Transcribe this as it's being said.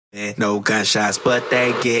No gunshots, but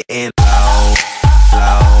they getting low,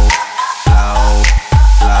 low, low,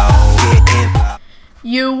 low, getting low.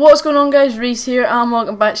 Yo, what's going on guys, Reese here and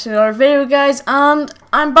welcome back to another video guys, and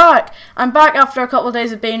I'm back after a couple of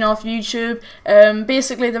days of being off YouTube.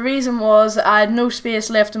 Basically the reason was I had no space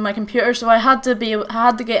left in my computer, so I had to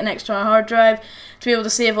get an external hard drive to be able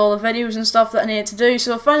to save all the videos and stuff that I needed to do,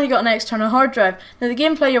 so I finally got an external hard drive. Now the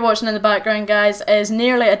gameplay you're watching in the background guys is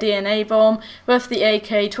nearly a DNA bomb with the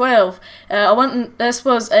AK-12. This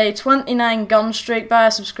was a 29 gun streak by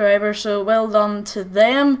a subscriber, so well done to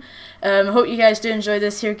them. I hope you guys do enjoy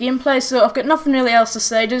this here gameplay. So I've got nothing really else to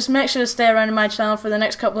say, just make sure to stay around in my channel for the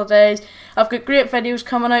next couple of days. I've got great videos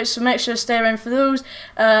coming out, so make sure to stay around for those.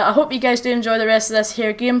 I hope you guys do enjoy the rest of this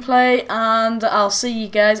here gameplay, and I'll see you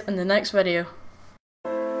guys in the next video.